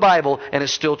still in the Bible and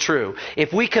is still true.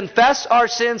 If we confess our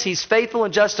sins, He's faithful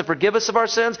and just to forgive us of our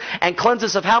sins and cleanse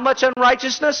us of how much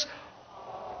unrighteousness?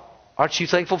 Aren't you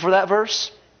thankful for that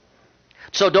verse?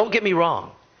 So don't get me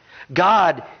wrong.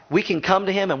 God, we can come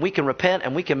to Him and we can repent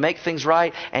and we can make things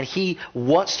right. And He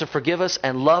wants to forgive us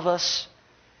and love us.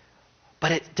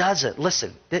 But it doesn't.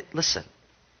 Listen.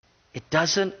 It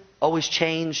doesn't always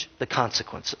change the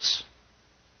consequences.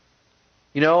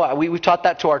 You know, we've taught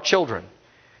that to our children.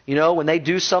 You know, when they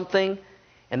do something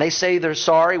and they say they're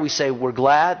sorry, we say, we're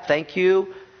glad, thank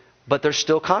you, but there's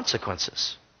still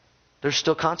consequences. There's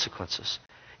still consequences.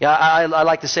 Yeah, I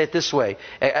like to say it this way.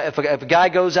 If a guy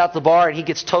goes out to the bar and he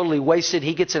gets totally wasted,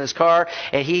 he gets in his car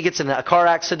and he gets in a car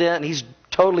accident and he's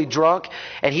totally drunk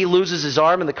and he loses his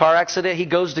arm in the car accident, he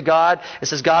goes to God and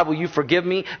says, God, will you forgive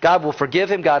me? God will forgive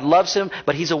him. God loves him,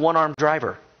 but he's a one-armed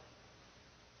driver.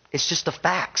 It's just the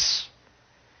facts.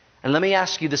 And let me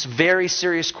ask you this very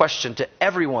serious question to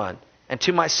everyone and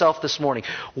to myself this morning.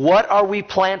 What are we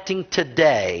planting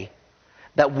today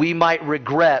that we might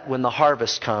regret when the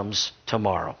harvest comes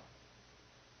tomorrow?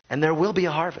 And there will be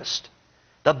a harvest.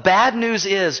 The bad news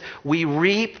is we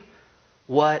reap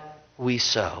what we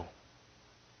sow.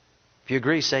 If you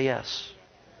agree, say yes.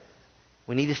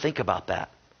 We need to think about that.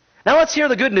 Now let's hear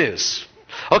the good news.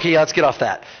 Okay, let's get off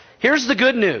that. Here's the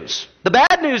good news. The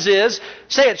bad news is,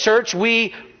 say it, church,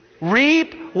 we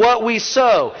reap what we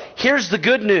sow. Here's the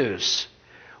good news.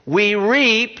 We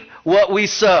reap what we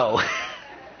sow.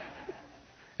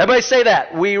 Everybody say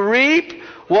that. We reap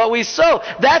what we sow.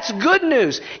 That's good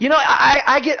news. You know,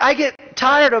 I get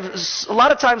tired of a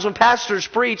lot of times when pastors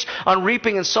preach on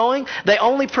reaping and sowing, they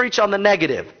only preach on the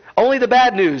negative. Only the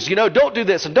bad news. You know, don't do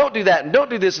this and don't do that and don't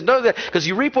do this and don't do that, because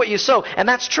you reap what you sow. And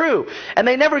that's true. And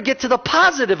they never get to the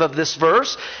positive of this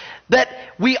verse, that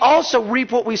we also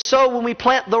reap what we sow when we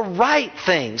plant the right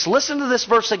things. Listen to this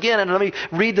verse again, and let me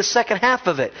read the second half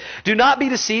of it. Do not be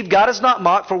deceived. God is not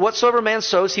mocked, for whatsoever man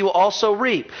sows, he will also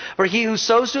reap. For he who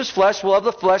sows to his flesh will of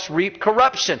the flesh reap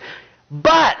corruption.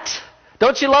 But,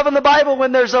 don't you love in the Bible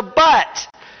when there's a but?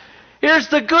 Here's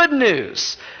the good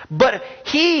news. But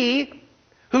he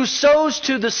who sows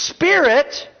to the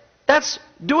Spirit, That's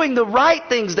doing the right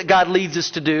things that God leads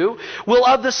us to do, will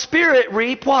of the Spirit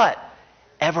reap what?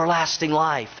 Everlasting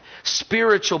life.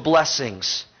 Spiritual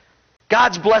blessings.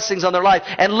 God's blessings on their life.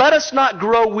 And let us not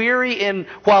grow weary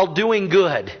while doing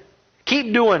good.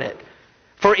 Keep doing it.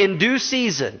 For in due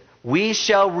season we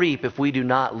shall reap if we do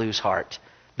not lose heart.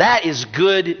 That is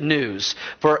good news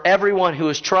for everyone who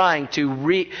is trying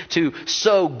to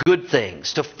sow good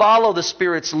things, to follow the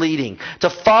Spirit's leading, to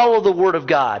follow the Word of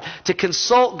God, to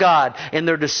consult God in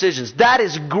their decisions. That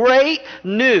is great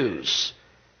news,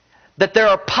 that there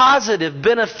are positive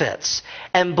benefits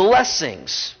and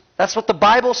blessings. That's what the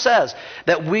Bible says.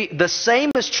 That the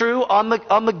same is true on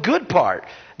the good part.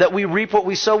 That we reap what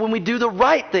we sow when we do the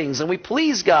right things and we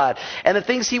please God and the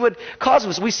things He would cause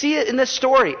us. We see it in this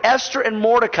story. Esther and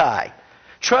Mordecai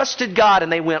trusted God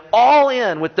and they went all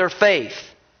in with their faith.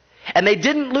 And they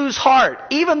didn't lose heart.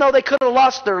 Even though they could have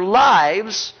lost their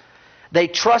lives, they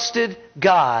trusted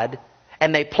God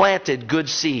and they planted good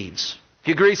seeds. If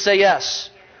you agree, say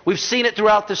yes. We've seen it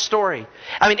throughout this story.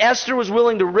 I mean, Esther was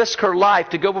willing to risk her life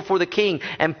to go before the king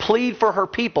and plead for her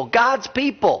people, God's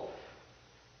people.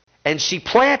 And she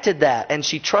planted that, and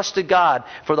she trusted God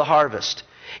for the harvest.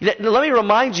 Let me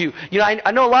remind you,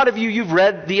 I know a lot of you, you've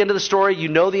read the end of the story, you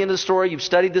know the end of the story, you've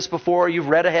studied this before, you've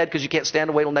read ahead because you can't stand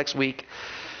to wait till next week.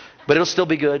 But it'll still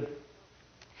be good.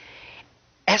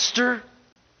 Esther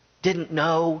didn't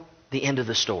know the end of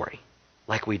the story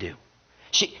like we do.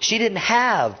 She didn't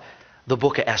have the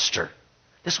book of Esther.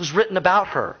 This was written about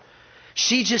her.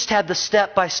 She just had the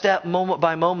step-by-step,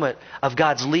 moment-by-moment of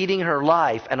God's leading her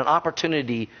life and an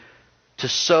opportunity to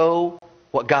sow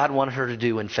what God wanted her to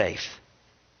do in faith.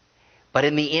 But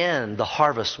in the end, the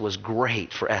harvest was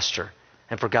great for Esther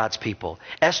and for God's people.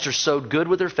 Esther sowed good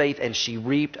with her faith and she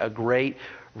reaped a great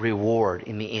reward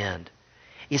in the end.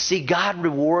 You see, God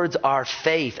rewards our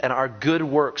faith and our good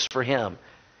works for Him.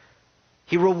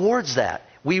 He rewards that.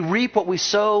 We reap what we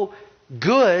sow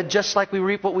good, just like we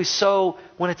reap what we sow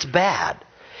when it's bad.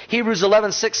 Hebrews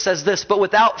 11:6 says this, but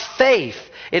without faith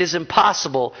it is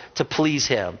impossible to please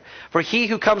Him. For he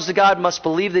who comes to God must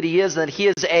believe that He is, and that He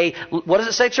is a, what does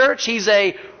it say, church? He's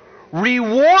a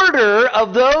rewarder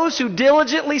of those who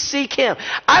diligently seek Him.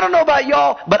 I don't know about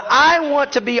y'all, but I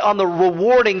want to be on the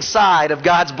rewarding side of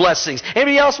God's blessings.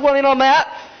 Anybody else want in on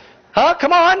that? Huh?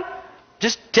 Come on.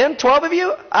 Just 10, 12 of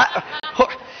you?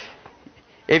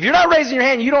 If you're not raising your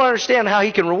hand, you don't understand how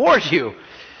He can reward you.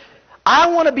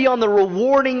 I want to be on the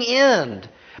rewarding end.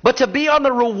 But to be on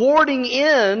the rewarding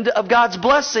end of God's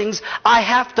blessings, I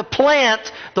have to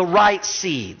plant the right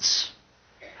seeds.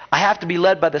 I have to be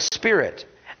led by the Spirit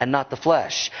and not the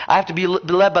flesh. I have to be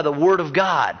led by the Word of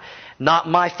God, not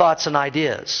my thoughts and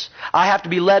ideas. I have to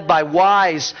be led by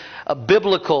wise,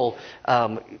 biblical,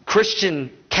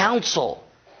 Christian counsel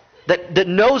that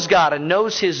knows God and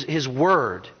knows His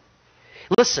Word.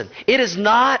 Listen, it is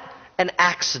not an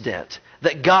accident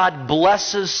that God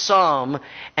blesses some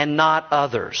and not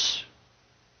others.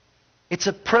 It's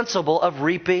a principle of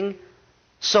reaping,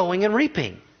 sowing, and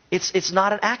reaping. It's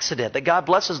not an accident that God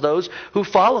blesses those who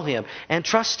follow Him and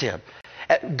trust Him.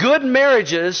 Good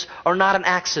marriages are not an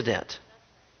accident.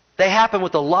 They happen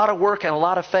with a lot of work and a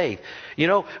lot of faith.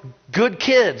 Good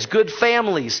kids, good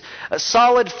families,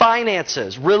 solid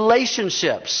finances,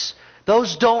 relationships.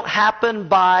 Those don't happen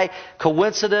by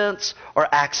coincidence or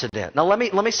accident. Now let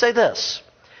me say this.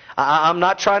 I'm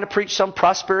not trying to preach some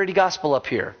prosperity gospel up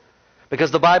here. Because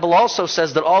the Bible also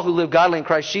says that all who live godly in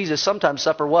Christ Jesus sometimes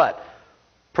suffer what?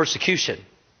 Persecution.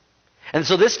 And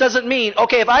so this doesn't mean,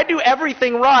 okay, if I do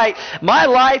everything right, my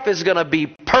life is going to be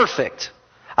perfect.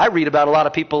 I read about a lot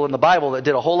of people in the Bible that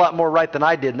did a whole lot more right than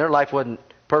I did, and their life wasn't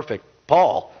perfect.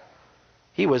 Paul,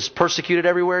 he was persecuted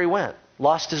everywhere he went.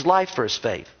 Lost his life for his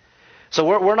faith. So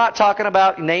we're not talking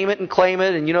about name it and claim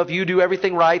it, and if you do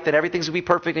everything right, then everything's going to be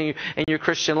perfect in your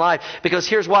Christian life. Because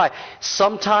here's why.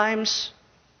 Sometimes,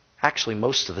 actually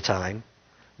most of the time,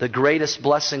 the greatest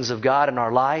blessings of God in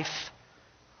our life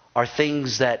are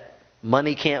things that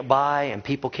money can't buy and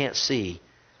people can't see.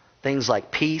 Things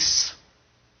like peace,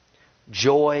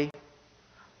 joy,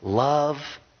 love,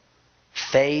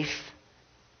 faith.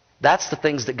 That's the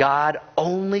things that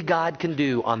only God can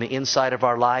do on the inside of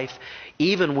our life,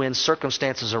 even when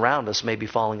circumstances around us may be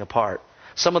falling apart.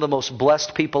 Some of the most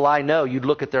blessed people I know, you'd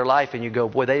look at their life and you go,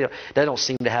 boy, they don't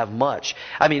seem to have much.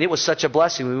 I mean, it was such a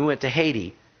blessing when we went to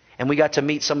Haiti and we got to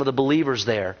meet some of the believers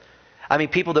there. I mean,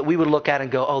 people that we would look at and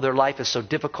go, oh, their life is so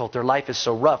difficult, their life is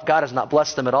so rough. God has not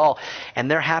blessed them at all. And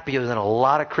they're happier than a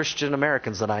lot of Christian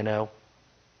Americans that I know.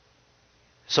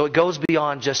 So it goes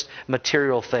beyond just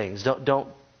material things.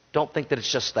 Don't think that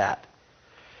it's just that.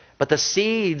 But the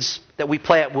seeds that we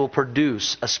plant will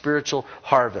produce a spiritual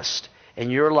harvest in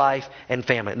your life and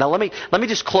family. Now let me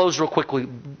just close real quickly,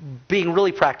 being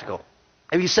really practical.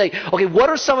 If you say, okay, what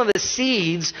are some of the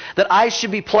seeds that I should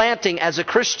be planting as a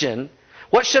Christian?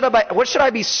 What should I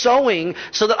be sowing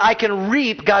so that I can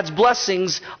reap God's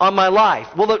blessings on my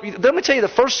life? Well, let me tell you the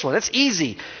first one. It's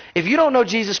easy. If you don't know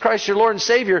Jesus Christ, your Lord and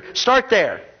Savior, start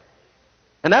there.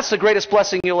 And that's the greatest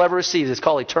blessing you'll ever receive. It's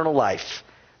called eternal life.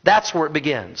 That's where it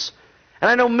begins. And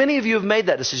I know many of you have made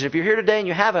that decision. If you're here today and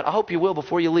you haven't, I hope you will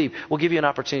before you leave. We'll give you an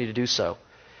opportunity to do so.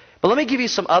 But let me give you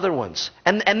some other ones.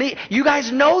 You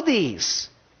guys know these.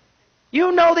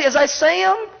 You know these. As I say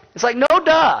them, it's like, no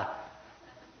duh.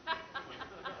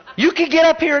 You can get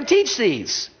up here and teach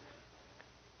these.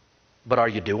 But are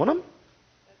you doing them?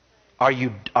 Are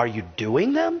you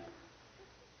doing them?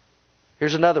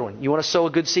 Here's another one. You want to sow a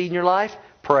good seed in your life?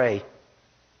 Pray.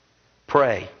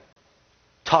 Pray.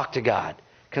 Talk to God.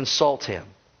 Consult Him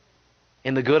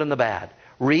in the good and the bad.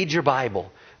 Read your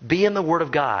Bible. Be in the Word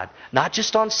of God. Not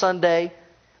just on Sunday,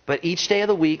 but each day of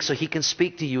the week, so He can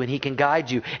speak to you and He can guide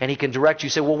you and He can direct you.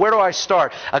 You say, well, where do I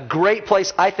start? A great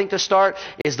place, I think, to start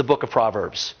is the book of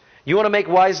Proverbs. You want to make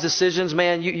wise decisions,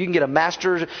 man, you can get a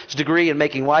master's degree in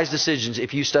making wise decisions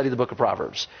if you study the book of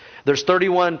Proverbs. There's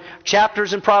 31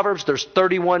 chapters in Proverbs. There's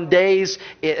 31 days,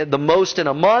 the most in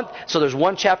a month. So there's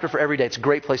one chapter for every day. It's a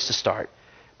great place to start.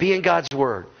 Be in God's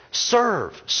Word.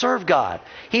 Serve. Serve God.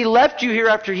 He left you here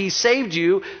after He saved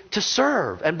you to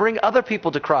serve and bring other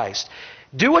people to Christ.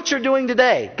 Do what you're doing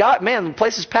today. God, man, the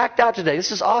place is packed out today.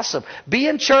 This is awesome. Be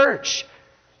in church.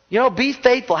 Be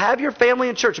faithful. Have your family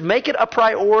in church. Make it a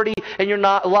priority in your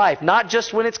life. Not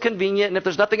just when it's convenient and if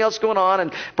there's nothing else going on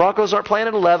and Broncos aren't playing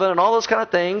at 11 and all those kind of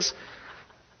things.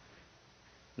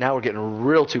 Now we're getting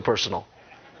real too personal.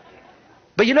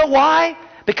 But you know why?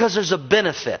 Because there's a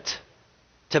benefit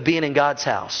to being in God's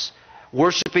house.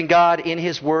 Worshiping God in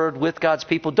His Word with God's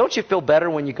people. Don't you feel better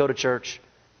when you go to church?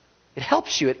 It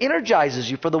helps you. It energizes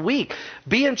you for the week.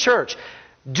 Be in church.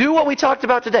 Do what we talked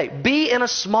about today. Be in a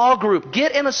small group.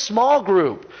 Get in a small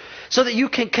group so that you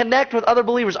can connect with other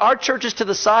believers. Our church is to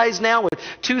the size now with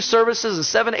 2 services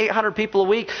and 700-800 people a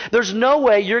week. There's no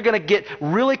way you're going to get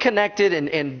really connected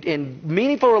and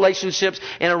meaningful relationships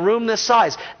in a room this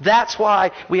size. That's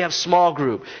why we have small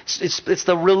group. It's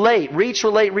the reach,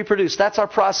 relate, reproduce. That's our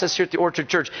process here at the Orchard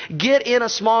Church. Get in a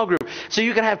small group so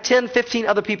you can have 10, 15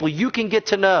 other people you can get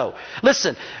to know.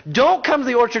 Listen, don't come to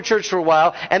the Orchard Church for a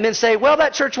while and then say, well,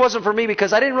 that church wasn't for me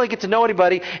because I didn't really get to know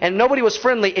anybody and nobody was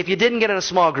friendly if you didn't get in a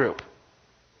small group.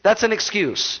 That's an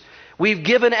excuse. We've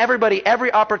given everybody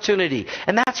every opportunity.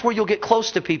 And that's where you'll get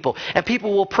close to people. And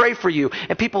people will pray for you.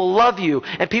 And people will love you.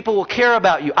 And people will care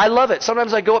about you. I love it.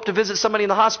 Sometimes I go up to visit somebody in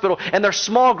the hospital and their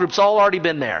small group's all already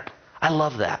been there. I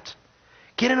love that.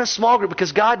 Get in a small group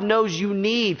because God knows you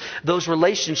need those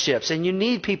relationships. And you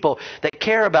need people that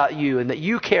care about you and that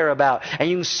you care about. And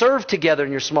you can serve together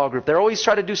in your small group. They're always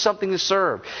trying to do something to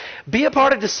serve. Be a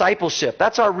part of discipleship.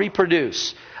 That's our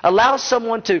reproduce. Allow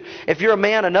someone to, if you're a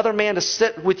man, another man to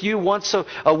sit with you once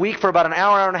a week for about an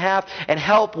hour and a half and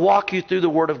help walk you through the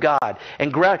Word of God.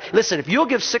 And listen, if you'll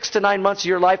give 6 to 9 months of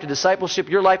your life to discipleship,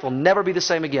 your life will never be the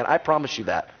same again. I promise you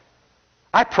that.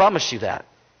 I promise you that.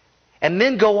 And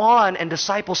then go on and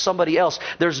disciple somebody else.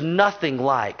 There's nothing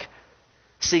like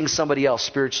seeing somebody else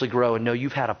spiritually grow and know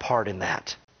you've had a part in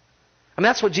that. I mean,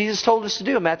 that's what Jesus told us to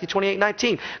do in Matthew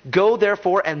 28:19. Go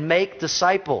therefore and make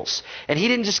disciples. And He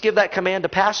didn't just give that command to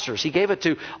pastors. He gave it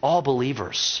to all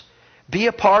believers. Be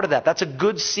a part of that. That's a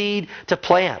good seed to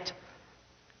plant.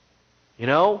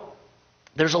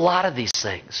 There's a lot of these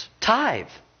things. Tithe.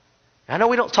 I know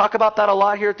we don't talk about that a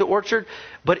lot here at the Orchard,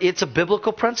 but it's a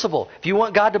biblical principle. If you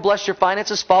want God to bless your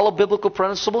finances, follow biblical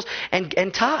principles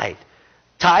and tithe.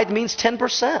 Tithe means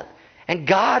 10%. And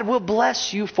God will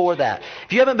bless you for that.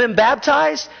 If you haven't been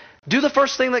baptized, do the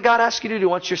first thing that God asks you to do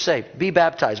once you're saved. Be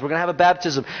baptized. We're going to have a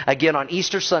baptism again on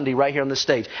Easter Sunday right here on this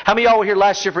stage. How many of y'all were here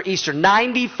last year for Easter?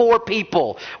 94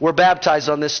 people were baptized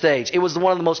on this stage. It was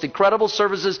one of the most incredible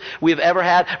services we have ever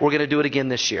had. We're going to do it again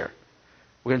this year.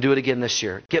 We're going to do it again this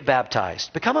year. Get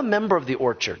baptized. Become a member of the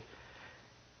Orchard.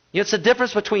 It's the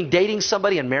difference between dating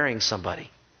somebody and marrying somebody.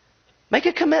 Make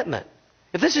a commitment.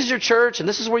 If this is your church and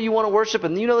this is where you want to worship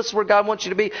and this is where God wants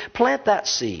you to be, plant that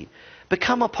seed.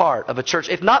 Become a part of a church.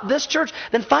 If not this church,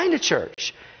 then find a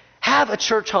church. Have a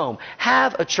church home.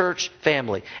 Have a church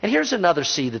family. And here's another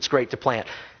seed that's great to plant.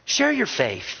 Share your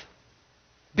faith.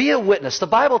 Be a witness. The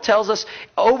Bible tells us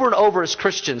over and over as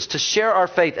Christians to share our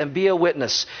faith and be a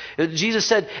witness. Jesus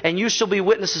said, and you shall be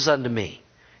witnesses unto me.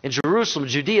 in Jerusalem,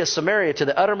 Judea, Samaria, to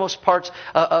the uttermost parts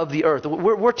of the earth.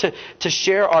 We're to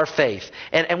share our faith.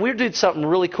 And we did something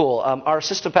really cool. Our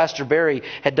assistant pastor, Barry,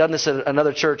 had done this at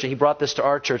another church, and he brought this to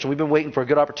our church. And we've been waiting for a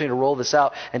good opportunity to roll this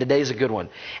out, and today's a good one.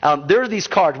 There are these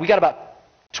cards. We got about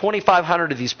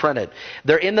 2,500 of these printed.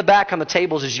 They're in the back on the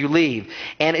tables as you leave.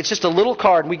 And it's just a little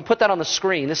card. We can put that on the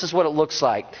screen. This is what it looks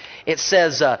like. It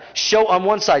says, show on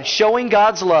one side, showing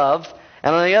God's love,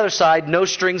 and on the other side, no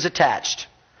strings attached.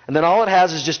 And then all it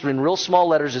has is just in real small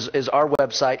letters is our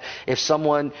website if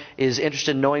someone is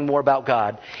interested in knowing more about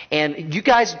God. And you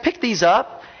guys pick these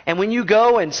up, and when you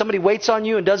go and somebody waits on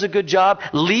you and does a good job,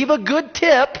 leave a good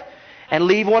tip and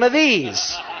leave one of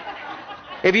these.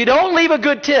 If you don't leave a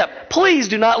good tip, please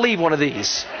do not leave one of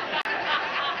these.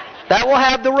 That will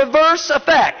have the reverse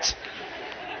effect.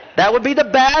 That would be the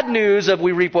bad news of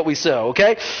we reap what we sow,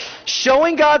 okay?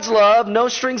 Showing God's love, no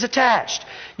strings attached.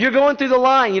 You're going through the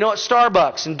line, at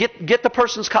Starbucks, and get the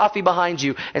person's coffee behind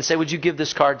you and say, would you give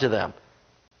this card to them?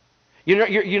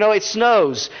 It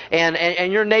snows,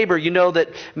 and your neighbor, that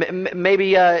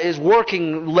maybe is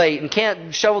working late and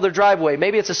can't shovel their driveway.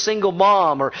 Maybe it's a single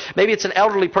mom, or maybe it's an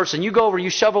elderly person. You go over,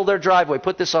 you shovel their driveway,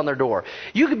 put this on their door.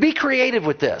 You can be creative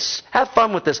with this. Have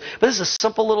fun with this. But this is a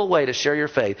simple little way to share your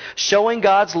faith. Showing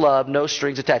God's love, no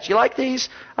strings attached. You like these?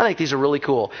 I think these are really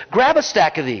cool. Grab a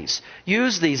stack of these.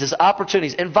 Use these as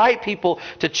opportunities. Invite people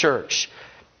to church.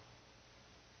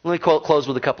 Let me close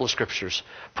with a couple of scriptures.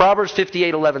 Proverbs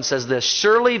 58:11 says this,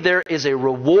 surely there is a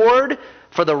reward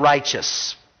for the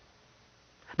righteous.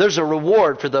 There's a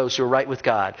reward for those who are right with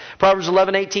God. Proverbs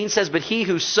 11:18 says, but he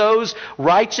who sows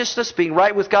righteousness, being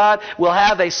right with God, will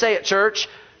have, they say at church,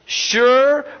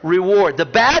 sure reward. The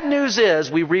bad news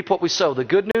is we reap what we sow. The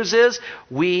good news is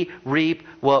we reap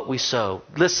what we sow.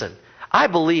 Listen, I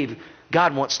believe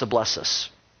God wants to bless us.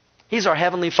 He's our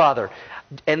Heavenly Father.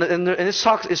 And this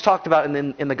is talked about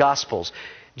in the Gospels.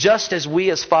 Just as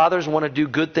we as fathers want to do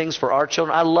good things for our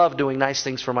children, I love doing nice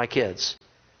things for my kids.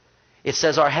 It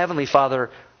says our Heavenly Father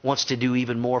wants to do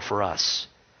even more for us.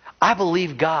 I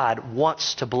believe God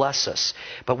wants to bless us.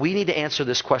 But we need to answer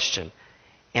this question.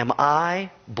 Am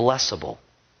I blessable?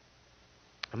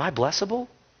 Am I blessable?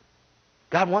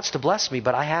 God wants to bless me,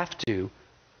 but I have to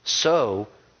sow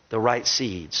the right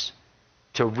seeds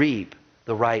to reap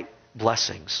the right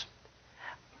blessings.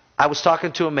 I was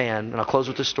talking to a man, and I'll close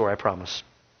with this story, I promise.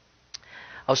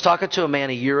 I was talking to a man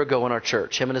a year ago in our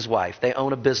church, him and his wife. They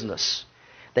own a business.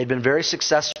 They've been very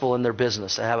successful in their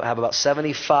business. They have about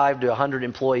 75 to 100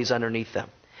 employees underneath them.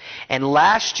 And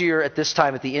last year at this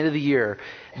time, at the end of the year,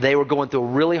 they were going through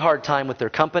a really hard time with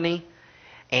their company,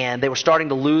 and they were starting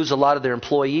to lose a lot of their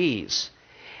employees.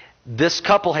 This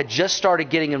couple had just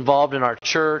started getting involved in our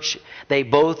church. They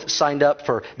both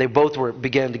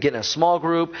began to get in a small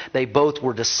group. They both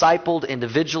were discipled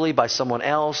individually by someone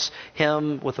else.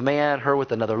 Him with a man, her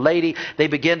with another lady. They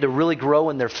began to really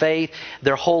grow in their faith.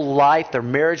 Their whole life, their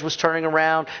marriage was turning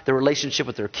around. Their relationship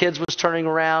with their kids was turning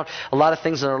around. A lot of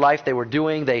things in their life they were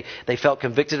doing, they felt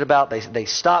convicted about. They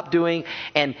stopped doing.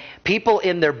 And people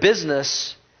in their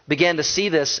business began to see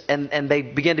this, and they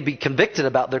began to be convicted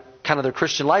about their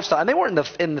Christian lifestyle. And they weren't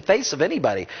in the face of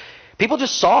anybody. People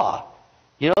just saw,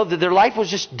 that their life was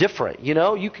just different.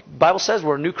 Bible says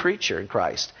we're a new creature in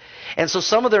Christ. And so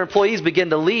some of their employees began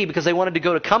to leave because they wanted to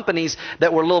go to companies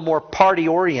that were a little more party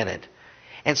oriented.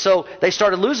 And so they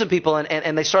started losing people,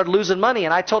 and they started losing money.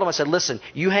 And I told them, I said, listen,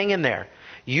 you hang in there.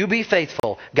 You be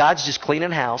faithful. God's just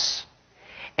cleaning house,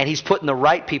 and He's putting the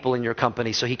right people in your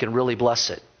company so He can really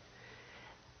bless it.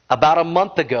 About a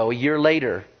month ago, a year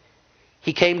later,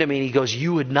 he came to me and he goes,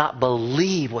 you would not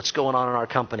believe what's going on in our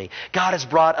company. God has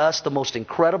brought us the most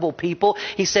incredible people.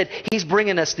 He said He's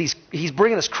bringing us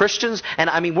Christians.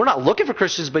 And we're not looking for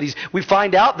Christians, but we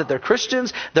find out that they're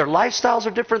Christians. Their lifestyles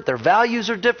are different. Their values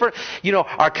are different.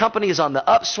 Our company is on the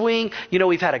upswing.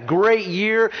 We've had a great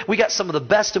year. We got some of the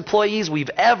best employees we've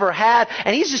ever had.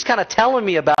 And he's just kind of telling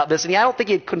me about this. And I don't think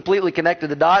he had completely connected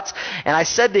the dots. And I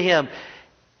said to him,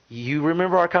 you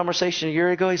remember our conversation a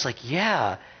year ago? He's like,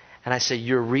 yeah. And I said,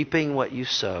 you're reaping what you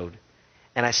sowed.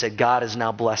 And I said, God is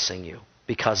now blessing you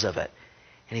because of it.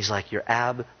 And he's like, you're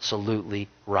absolutely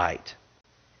right.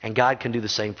 And God can do the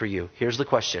same for you. Here's the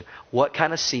question. What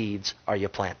kind of seeds are you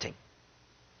planting?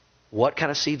 What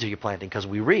kind of seeds are you planting? Because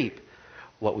we reap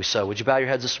what we sow. Would you bow your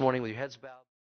heads this morning with your heads bowed?